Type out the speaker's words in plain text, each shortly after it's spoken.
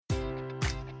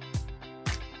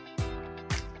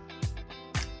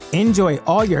Enjoy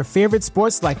all your favorite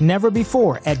sports like never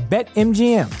before at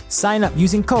BetMGM. Sign up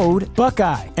using code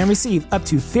Buckeye and receive up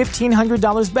to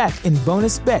 $1,500 back in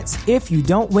bonus bets if you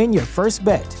don't win your first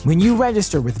bet. When you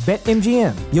register with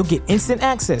BetMGM, you'll get instant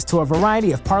access to a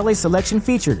variety of parlay selection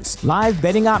features, live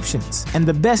betting options, and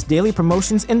the best daily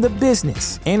promotions in the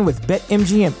business. And with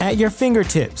BetMGM at your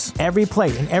fingertips, every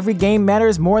play and every game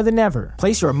matters more than ever.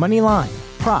 Place your money line,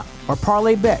 prop, or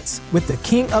parlay bets with the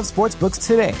king of sportsbooks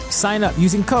today. Sign up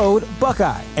using code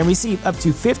Buckeye and receive up to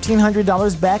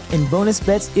 $1,500 back in bonus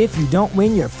bets if you don't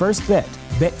win your first bet.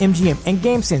 BetMGM and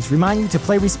GameSense remind you to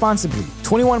play responsibly.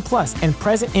 21 plus and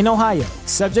present in Ohio,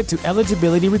 subject to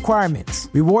eligibility requirements.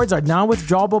 Rewards are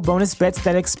non-withdrawable bonus bets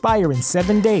that expire in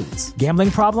 7 days. Gambling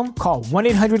problem? Call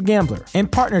 1-800-GAMBLER. In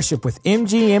partnership with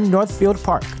MGM Northfield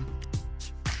Park.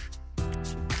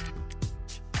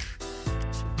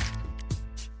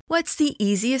 What's the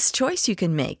easiest choice you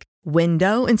can make?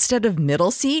 Window instead of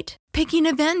middle seat? Picking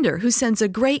a vendor who sends a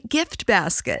great gift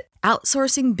basket?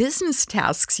 Outsourcing business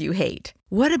tasks you hate?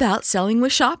 What about selling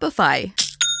with Shopify?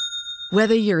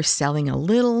 Whether you're selling a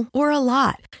little or a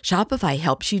lot, Shopify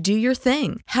helps you do your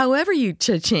thing, however you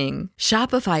cha-ching.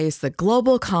 Shopify is the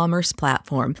global commerce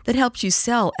platform that helps you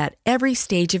sell at every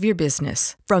stage of your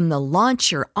business. From the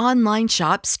launch your online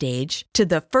shop stage to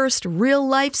the first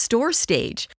real-life store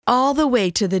stage, all the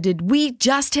way to the did we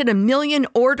just hit 1 million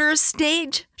orders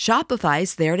stage.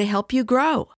 Shopify's there to help you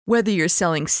grow. Whether you're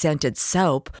selling scented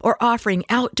soap or offering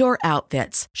outdoor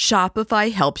outfits,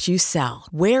 Shopify helps you sell.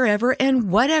 Wherever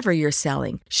and whatever you're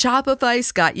selling,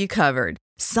 Shopify's got you covered.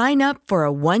 Sign up for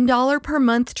a $1 per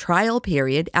month trial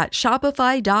period at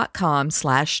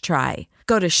shopify.com/try.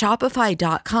 Go to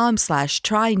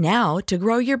shopify.com/try now to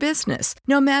grow your business,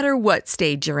 no matter what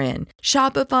stage you're in.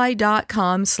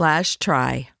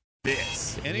 Shopify.com/try.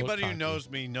 Anybody who knows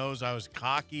me knows I was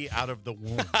cocky out of the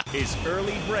womb. His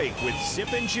early break with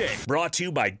Sip and Jake. Brought to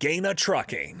you by Gaina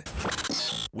Trucking.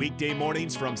 Weekday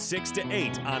mornings from 6 to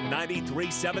 8 on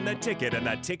 93.7 The Ticket and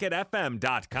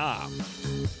theticketfm.com.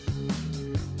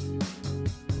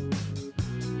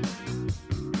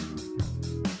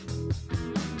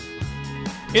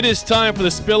 It is time for the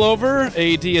Spillover.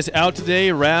 AD is out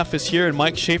today. Raff is here, and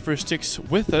Mike Schaefer sticks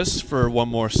with us for one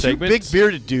more segment. Two big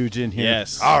bearded dudes in here.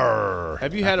 Yes. Arr.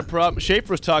 Have you had a problem?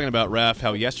 Schaefer was talking about Raff,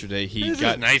 how yesterday he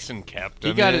got nice and kept.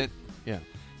 He got it. Yeah.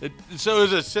 So it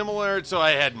was a similar. So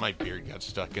I had my beard got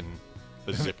stuck in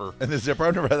the zipper. And the zipper,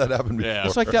 I've never had that happen before. Yeah.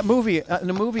 It's like that movie in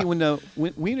the movie when the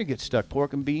wiener gets stuck,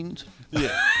 pork and beans.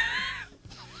 Yeah.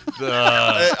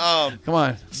 Come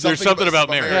on. There's something about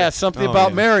Mary. Yeah, something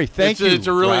about Mary. Thank you. It's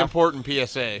a really important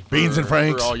PSA. Beans and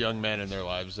Franks. For all young men in their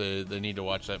lives, they need to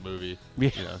watch that movie. Yeah,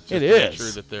 just it to is. Make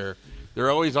sure that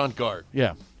they're always on guard.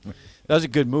 Yeah. That was a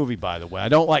good movie, by the way. I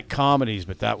don't like comedies,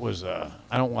 but that was I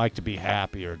don't like to be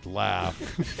happy or laugh.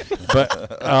 But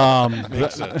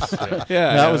Makes sense.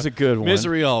 That was a good one.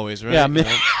 Misery always, right? Yeah,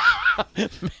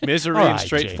 misery all and right,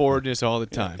 straightforwardness all the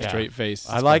time. Yeah. Straight face.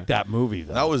 I like that movie,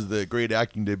 though. That was the great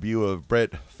acting debut of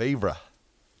Brett Favre.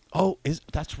 Oh,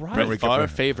 that's right. Brett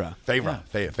Favre.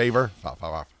 Favre.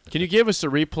 Can you give us a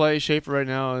replay, Schaefer, right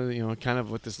now? You know, kind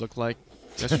of what this looked like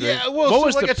yesterday. Yeah, well, what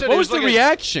was like the, I said, what it was the like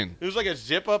reaction? It was like a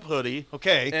zip-up hoodie.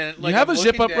 Okay. And you have I'm a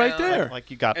zip-up looking right down, there.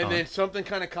 Like you got And on. then something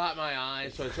kind of caught my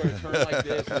eye, so I sort of turned like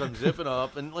this as I'm zipping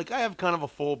up. And, like, I have kind of a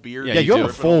full beard. Yeah, you you have do.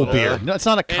 a full beard. No, it's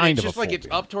not a And kind it's of a just like full it's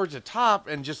beard. up towards the top,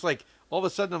 and just like all of a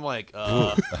sudden I'm like,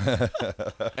 and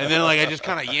then like I just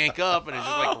kind of yank up, and it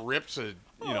just like rips a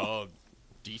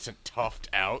decent tuft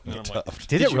out. And I'm like,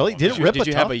 Did it really? Did it rip Did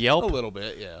you a have tuft? a a yelp? little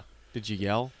bit, yeah. Did you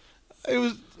yell? It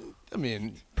was, I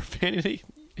mean, Profanity?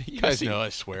 you guys know I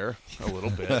swear a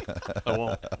little bit. I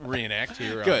won't reenact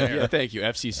here. Good. On air. Yeah, thank you.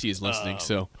 FCC is listening,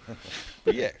 so.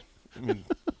 But yeah, I mean,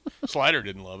 Slider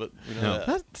didn't love it. You know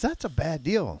that. That's a bad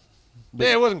deal.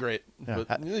 Yeah, it wasn't great. Yeah.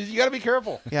 But you got to be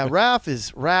careful. Yeah,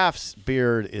 Raff's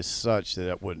beard is such that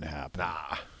it wouldn't happen.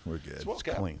 Nah, we're good. It's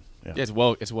clean. Yeah. Yeah,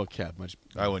 it's well kept. Much.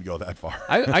 I wouldn't go that far.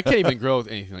 I can't even grow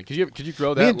anything. Like, could you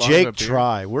grow that Me and long? of a Jake beard?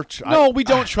 try. No, we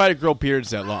don't try to grow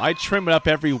beards that long. I trim it up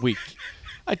every week.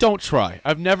 I don't try.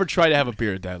 I've never tried to have a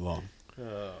beard that long.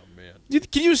 Oh man.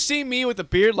 Can you see me with a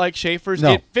beard like Schaefer's?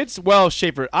 No. It fits well,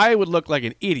 Schaefer. I would look like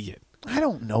an idiot. I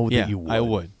don't know that you would. I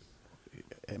would.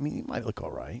 I mean, you might look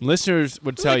all right. Listeners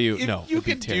would tell you If no. you it'd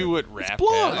be could do terrible. what Raff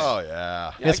blonde. does. Oh,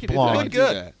 yeah. It's blonde. Look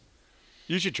good.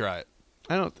 You should try it.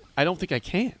 I don't think I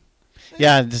can.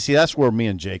 Yeah, see, that's where me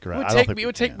and Jake are at. It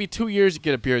would take me 2 years to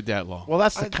get a beard that long. Well,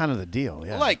 that's kind of the deal.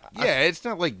 Yeah. It's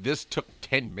not like this took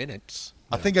 10 minutes.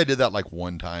 I think I did that like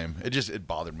one time. It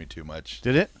bothered me too much.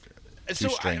 Did it? Too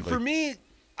strangely. For me,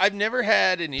 I've never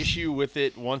had an issue with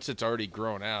it once it's already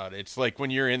grown out. It's like when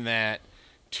you're in that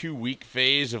 2-week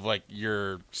phase of like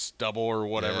your stubble or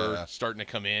whatever Yeah. starting to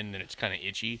come in, and it's kind of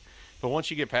itchy. But once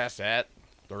you get past that,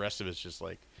 the rest of it's just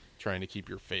like trying to keep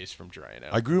your face from drying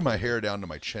out. I grew my hair down to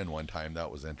my chin one time.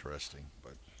 That was interesting,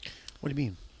 but What do you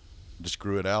mean? just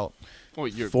grew it out. Oh,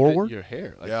 your Forward? your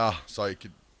hair. Like, Yeah, so I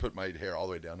could put my hair all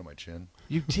the way down to my chin.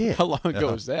 You did? How long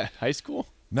ago was that? High school?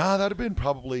 Nah, that'd have been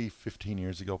probably 15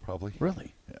 years ago, probably.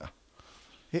 Really? Yeah.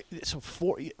 So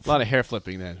A lot of hair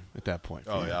flipping then at that point.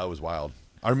 Oh yeah, it was wild.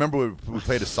 I remember we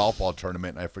played a softball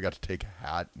tournament, and I forgot to take a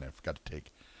hat, and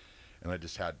I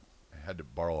just had to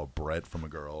borrow a Brett from a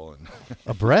girl, and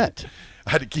a Brett. I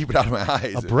had to keep it out of my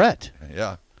eyes. A Brett.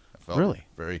 Yeah. I felt Really?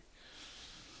 very.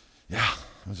 Yeah,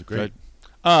 it was a great.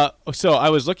 So I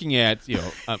was looking at,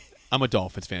 I'm a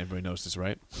Dolphins fan. Everybody knows this,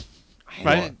 right?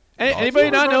 Right? Anybody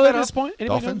not know that at this point?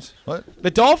 Anybody Dolphins? know? What?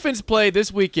 The Dolphins play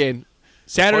this weekend,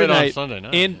 Saturday Played on night. Sunday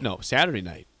night. Saturday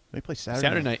night. They play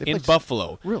Saturday night They in play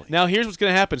Buffalo. Really? Now, here's what's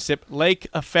going to happen, Sip. Lake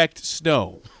effect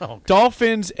snow. Oh, okay.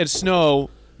 Dolphins and snow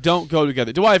don't go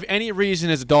together. Do I have any reason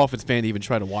as a Dolphins fan to even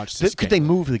try to watch this Could game? they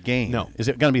move the game? No. Is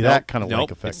it going to be that kind of nope.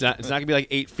 lake effect? It's not going to be like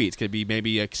 8 feet. It's going to be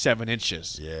maybe like 7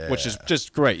 inches, Yeah. which is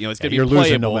just great. It's going to be You're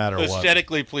losing no playable. matter what.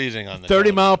 Aesthetically pleasing on the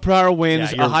 30-mile-per-hour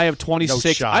winds, Yeah, a you're- high of no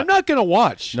 26. shot. I'm not going to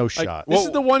watch. No Like, shot. This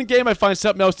is the one game I find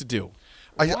something else to do.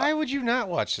 Why would you not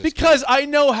watch this? Because I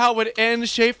know how it ends,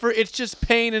 Schaefer. It's just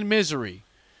pain and misery.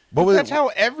 What was That's it? how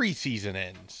every season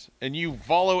ends, and you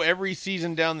follow every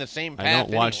season down the same path. I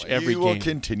don't watch anyway. every you will game.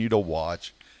 continue to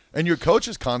watch. And your coach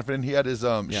is confident. He had his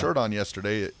shirt on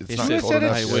yesterday. It's He not said- cold said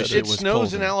enough I yet. wish it it was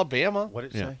snows in colder. Alabama. What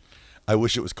did it Yeah. say? I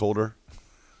wish it was colder.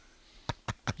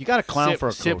 You got a clown Sip, for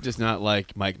a Sip coach. does not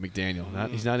like Mike McDaniel.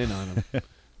 He's not in on him.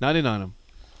 Not in on him.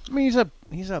 I mean,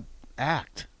 he's a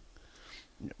act.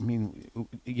 I mean,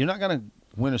 you're not going to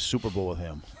win a Super Bowl with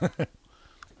him.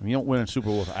 You don't win a Super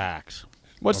Bowl with acts.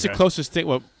 What's the Okay. closest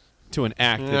thing to an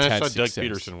act that's I had saw success? Doug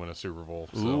Peterson win a Super Bowl.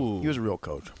 So. Ooh. He was a real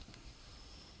coach.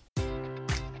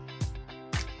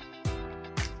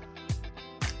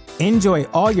 Enjoy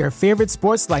all your favorite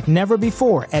sports like never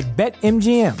before at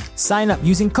BetMGM. Sign up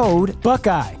using code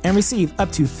Buckeye and receive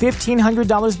up to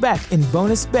 $1,500 back in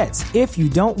bonus bets if you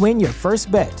don't win your first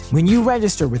bet. When you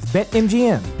register with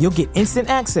BetMGM, you'll get instant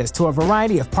access to a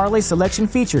variety of parlay selection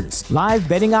features, live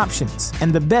betting options,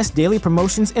 and the best daily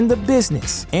promotions in the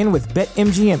business. And with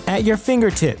BetMGM at your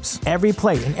fingertips, every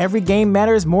play and every game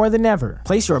matters more than ever.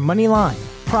 Place your money line,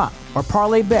 prop, or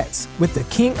parlay bets with the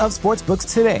king of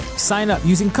sportsbooks today. Sign up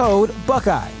using code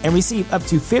Buckeye and receive up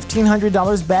to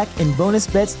 $1,500 back in bonus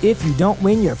bets if you don't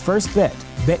win your first bet.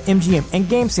 BetMGM and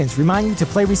GameSense remind you to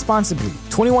play responsibly.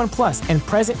 21 plus and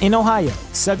present in Ohio,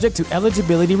 subject to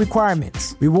eligibility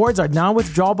requirements. Rewards are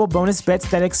non-withdrawable bonus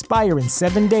bets that expire in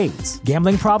 7 days.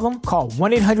 Gambling problem? Call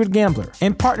 1-800-GAMBLER.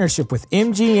 In partnership with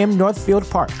MGM Northfield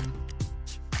Park.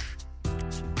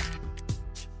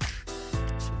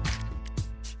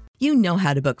 You know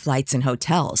how to book flights and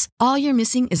hotels. All you're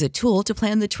missing is a tool to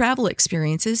plan the travel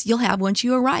experiences you'll have once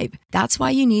you arrive. That's why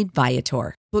you need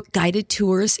Viator. Book guided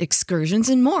tours, excursions,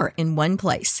 and more in one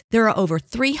place. There are over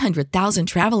 300,000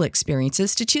 travel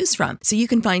experiences to choose from, so you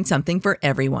can find something for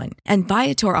everyone. And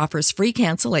Viator offers free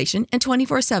cancellation and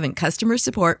 24/7 customer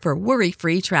support for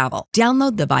worry-free travel.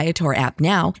 Download the Viator app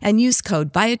now and use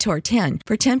code Viator10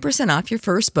 for 10% off your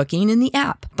first booking in the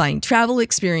app. Find travel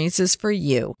experiences for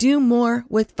you. Do more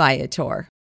with Viator.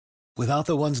 Without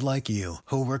the ones like you,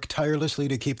 who work tirelessly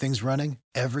to keep things running,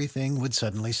 everything would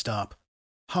suddenly stop.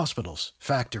 Hospitals,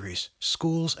 factories,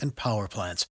 schools, and power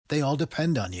plants, they all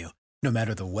depend on you. No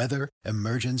matter the weather,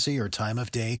 emergency, or time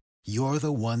of day, you're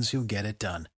the ones who get it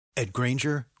done. At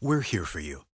Grainger, we're here for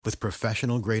you with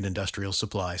professional-grade industrial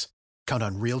supplies. Count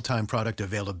on real-time product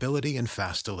availability and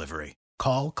fast delivery.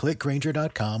 Call,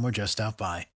 clickgrainger.com, or just stop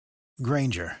by.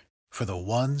 Grainger, for the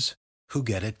ones who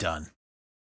get it done.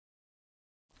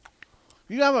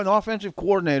 You have an offensive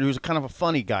coordinator who's kind of a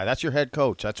funny guy. That's your head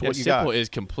coach. That's what you got. Sipple is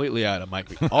completely out of Mike.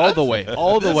 All the way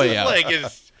out. Like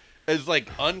as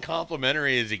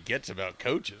uncomplimentary as it gets about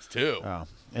coaches too.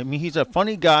 I mean, he's a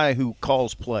funny guy who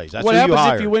calls plays. That's What who happens you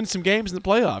hire. if you win some games in the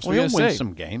playoffs? Well, What are you he'll gonna win say?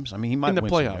 some games. I mean, he might In the win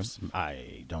playoffs. some games.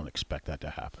 I don't expect that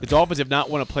to happen. The Dolphins have not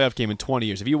won a playoff game in 20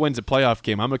 years. If he wins a playoff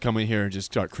game, I'm going to come in here and just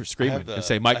start screaming and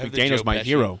say Mike I have the McDaniel's Joe my Pesci.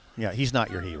 hero. Yeah, he's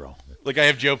not your hero. Like I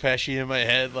have Joe Pesci in my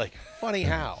head. Like funny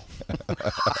how,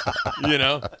 you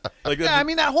know? Like Yeah, I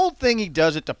mean, that whole thing he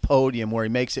does at the podium where he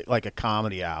makes it like a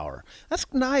comedy hour. That's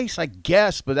nice, I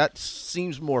guess, but that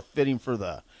seems more fitting for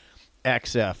the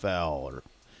XFL or,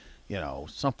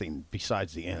 something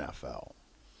besides the NFL.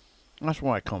 That's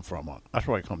where I come from. That's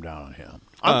where I come down on him.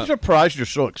 I'm surprised you're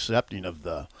so accepting of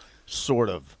the sort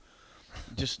of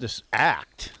just this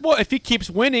act. Well, if he keeps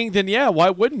winning, then yeah, why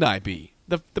wouldn't I be?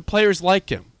 The players like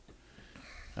him.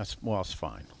 It's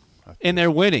fine. And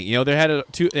they're winning. You know, they had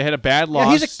a bad loss.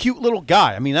 Yeah, he's a cute little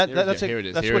guy. I mean, that's Here it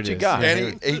is. that's Here what it you is. got.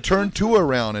 And he turned Tua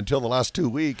around until the last 2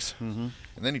 weeks, and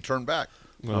then he turned back.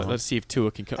 Well, let's see if Tua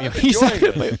can come. I'm He's not enjoying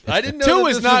going to this. play. I didn't know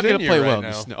Tua's that not going to play well.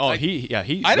 right now. Oh,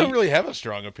 I don't really have a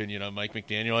strong opinion on Mike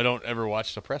McDaniel. I don't ever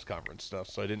watch the press conference stuff,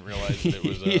 so I didn't realize that it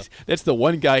was. That's the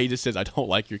one guy he just says, I don't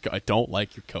like your coach.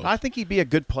 I think he'd be a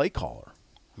good play caller.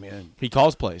 I mean, He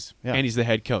calls plays, Yeah. and he's the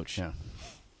head coach. yeah.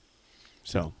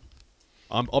 So,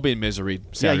 I'll be in misery Yeah,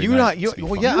 Saturday you're night. not. It's gonna be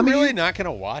Well, fun. yeah. I mean, really not going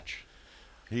to watch.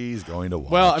 He's going to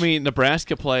watch. Well, I mean,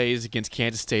 Nebraska plays against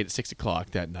Kansas State at 6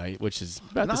 o'clock that night, which is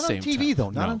about not the same on TV time. though.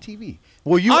 Not No. on TV.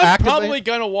 Will you I'm activate? probably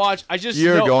gonna watch. I just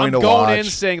You're know going I'm to going in watch.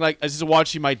 saying like, this is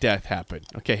watching my death happen.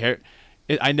 Okay, here,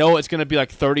 I know it's gonna be like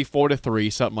 34-3,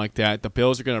 something like that. The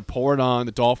Bills are gonna pour it on.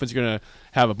 The Dolphins are gonna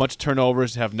have a bunch of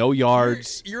turnovers, have no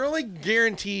yards. You're only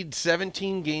guaranteed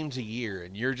 17 games a year,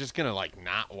 and you're just going to like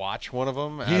not watch one of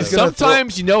them. He's gonna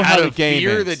Sometimes you know how out the of game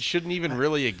fear ends. that shouldn't even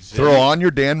really exist. throw on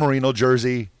your Dan Marino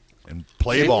jersey and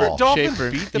play ball. Dolphins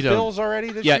Schaefer, beat the you know, Bills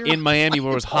already this yeah, year. in Miami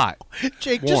where it was hot.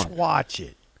 Jake, Warm. just watch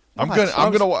it. I'm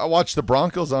gonna watch the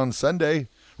Broncos on Sunday.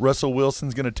 Russell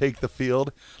Wilson's gonna take the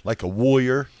field like a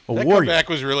warrior. That comeback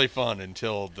was really fun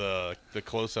until the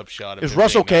close-up shot. Of Is him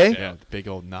Russ being okay? knocked Yeah, out. the big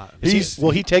old knot.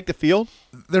 Will he take the field?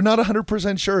 They're not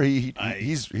 100% sure.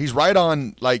 He's right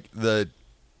on like the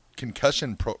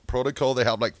concussion protocol. They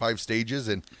have like 5 stages,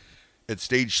 and at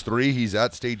stage 3, he's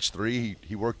at stage 3.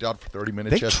 He worked out for 30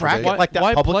 minutes. They yesterday. track it like that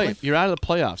Why publicly? play? You're out of the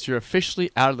playoffs. You're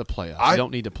officially out of the playoffs. You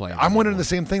don't need to play. I'm wondering the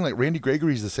same thing. Like Randy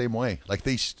Gregory's the same way. Like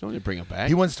Don't need to bring him back.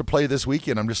 he wants to play this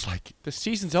weekend. I'm just like, The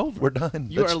season's over. We're done.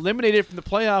 You are Let's- eliminated from the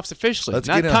playoffs officially. Let's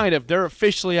Not get him. kind of. They're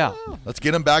officially out. let's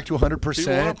get him back to People want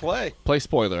 100%. to play. Play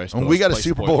spoiler, I suppose. And we got a Play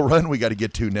Super spoiler. Bowl run we got to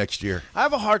get to next year. I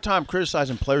have a hard time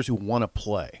criticizing players who want to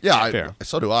play. Yeah, Fair.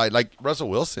 so do I. Like Russell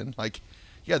Wilson, like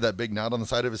he had that big knot on the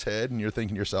side of his head, and you're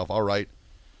thinking to yourself, all right,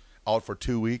 out for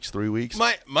 2 weeks, 3 weeks.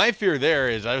 My fear there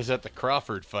is I was at the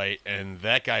Crawford fight, and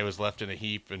that guy was left in a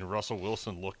heap, and Russell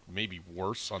Wilson looked maybe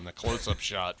worse on the close-up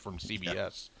shot from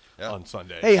CBS on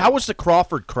Sunday. Hey, how was the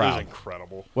Crawford It was crowd?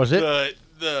 incredible. Was it?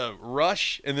 The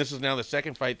rush, and this is now the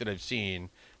second fight that I've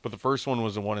seen, but the first one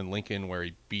was the one in Lincoln where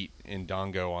he beat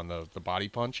Ndongo on the body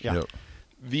punch. Yeah. Yep.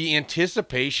 The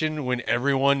anticipation when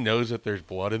everyone knows that there's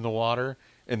blood in the water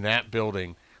in that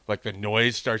building, like the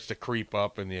noise starts to creep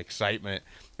up and the excitement.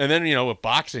 And then, with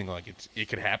boxing, like it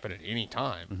could happen at any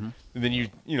time. Mm-hmm. And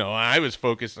then I was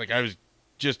focused, like I was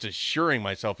just assuring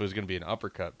myself it was going to be an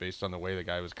uppercut based on the way the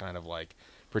guy was kind of like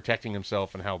protecting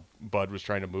himself and how Bud was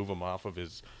trying to move him off of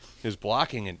his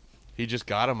blocking, and he just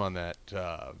got him on that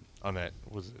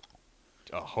was it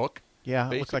a hook? Yeah,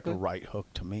 it looked like a basically? right hook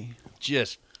to me.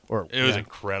 It was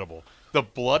incredible. The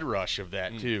blood rush of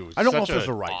that too. Was I don't know if such it was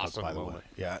an a right awesome hook, by the way. moment.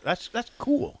 Yeah, that's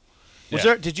cool. Was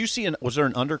Yeah. there? Did you see? Was there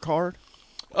an undercard?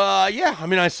 Yeah. I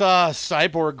mean, I saw a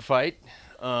Cyborg fight.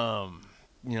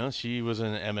 She was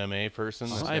an MMA person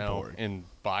that's now Cyborg. in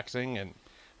boxing, and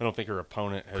I don't think her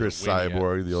opponent has Chris a win yet.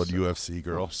 Cyborg, the old UFC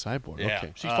girl. Cyborg. Yeah.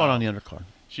 Okay. She fought on the undercard.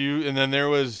 And then there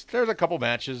was a couple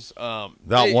matches. One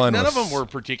none of was- them were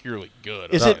particularly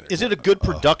good. Is it a good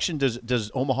production?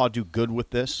 Does Omaha do good with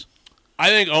this? I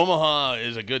think Omaha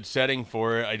is a good setting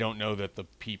for it. I don't know that the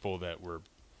people that were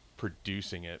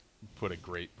producing it put a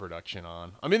great production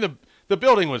on. I mean, the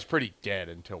building was pretty dead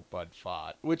until Bud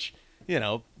fought, which,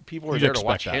 people were You'd there to expect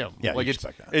watch that. him. Yeah, like you'd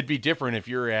expect that. it'd be different if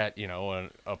you're at,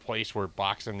 a place where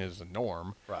boxing is the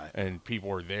norm. Right. And people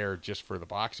were there just for the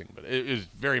boxing. But it was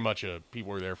very much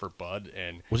people were there for Bud,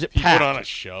 and Was it he packed? put on a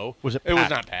show. Was it It was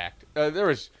packed? not packed. There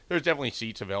was definitely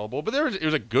seats available, but it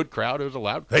was a good crowd. It was a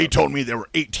loud crowd. They told me there were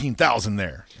 18,000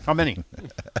 there. How many?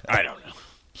 I don't know.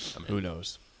 Who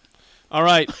knows? All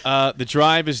right. The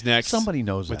drive is next. Somebody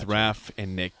knows with that, Raff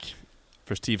and Nick.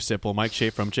 For Steve Sipple, Mike Shea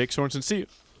from Jake Sorensen. See you.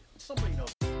 Somebody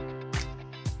knows.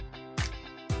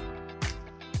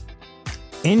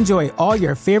 Enjoy all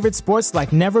your favorite sports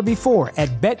like never before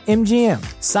at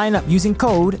BetMGM. Sign up using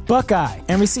code Buckeye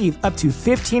and receive up to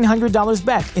 $1,500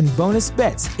 back in bonus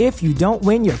bets if you don't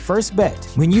win your first bet.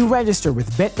 When you register with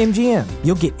BetMGM,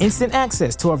 you'll get instant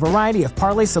access to a variety of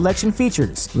parlay selection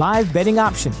features, live betting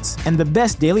options, and the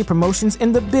best daily promotions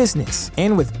in the business.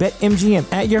 And with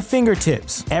BetMGM at your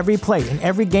fingertips, every play and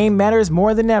every game matters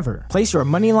more than ever. Place your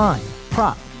money line,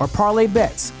 prop, or parlay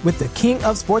bets with the king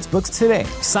of sportsbooks today.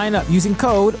 Sign up using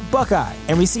code Buckeye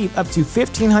and receive up to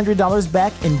 $1,500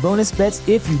 back in bonus bets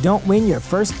if you don't win your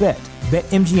first bet.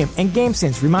 BetMGM and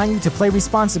GameSense remind you to play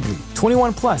responsibly.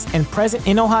 21 plus and present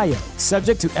in Ohio,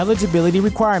 subject to eligibility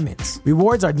requirements.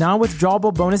 Rewards are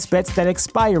non-withdrawable bonus bets that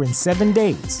expire in 7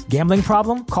 days. Gambling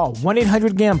problem? Call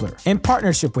 1-800-GAMBLER. In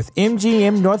partnership with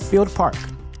MGM Northfield Park.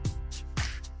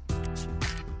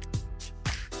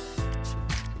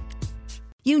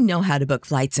 You know how to book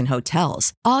flights and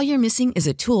hotels. All you're missing is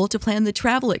a tool to plan the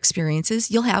travel experiences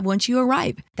you'll have once you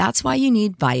arrive. That's why you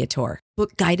need Viator.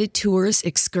 Book guided tours,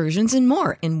 excursions, and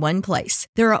more in one place.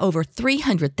 There are over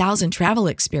 300,000 travel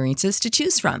experiences to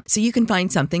choose from, so you can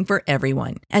find something for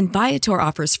everyone. And Viator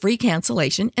offers free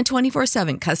cancellation and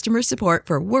 24/7 customer support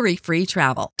for worry-free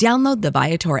travel. Download the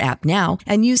Viator app now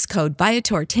and use code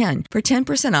Viator10 for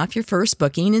 10% off your first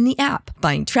booking in the app.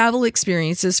 Find travel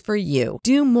experiences for you.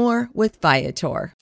 Do more with Viator.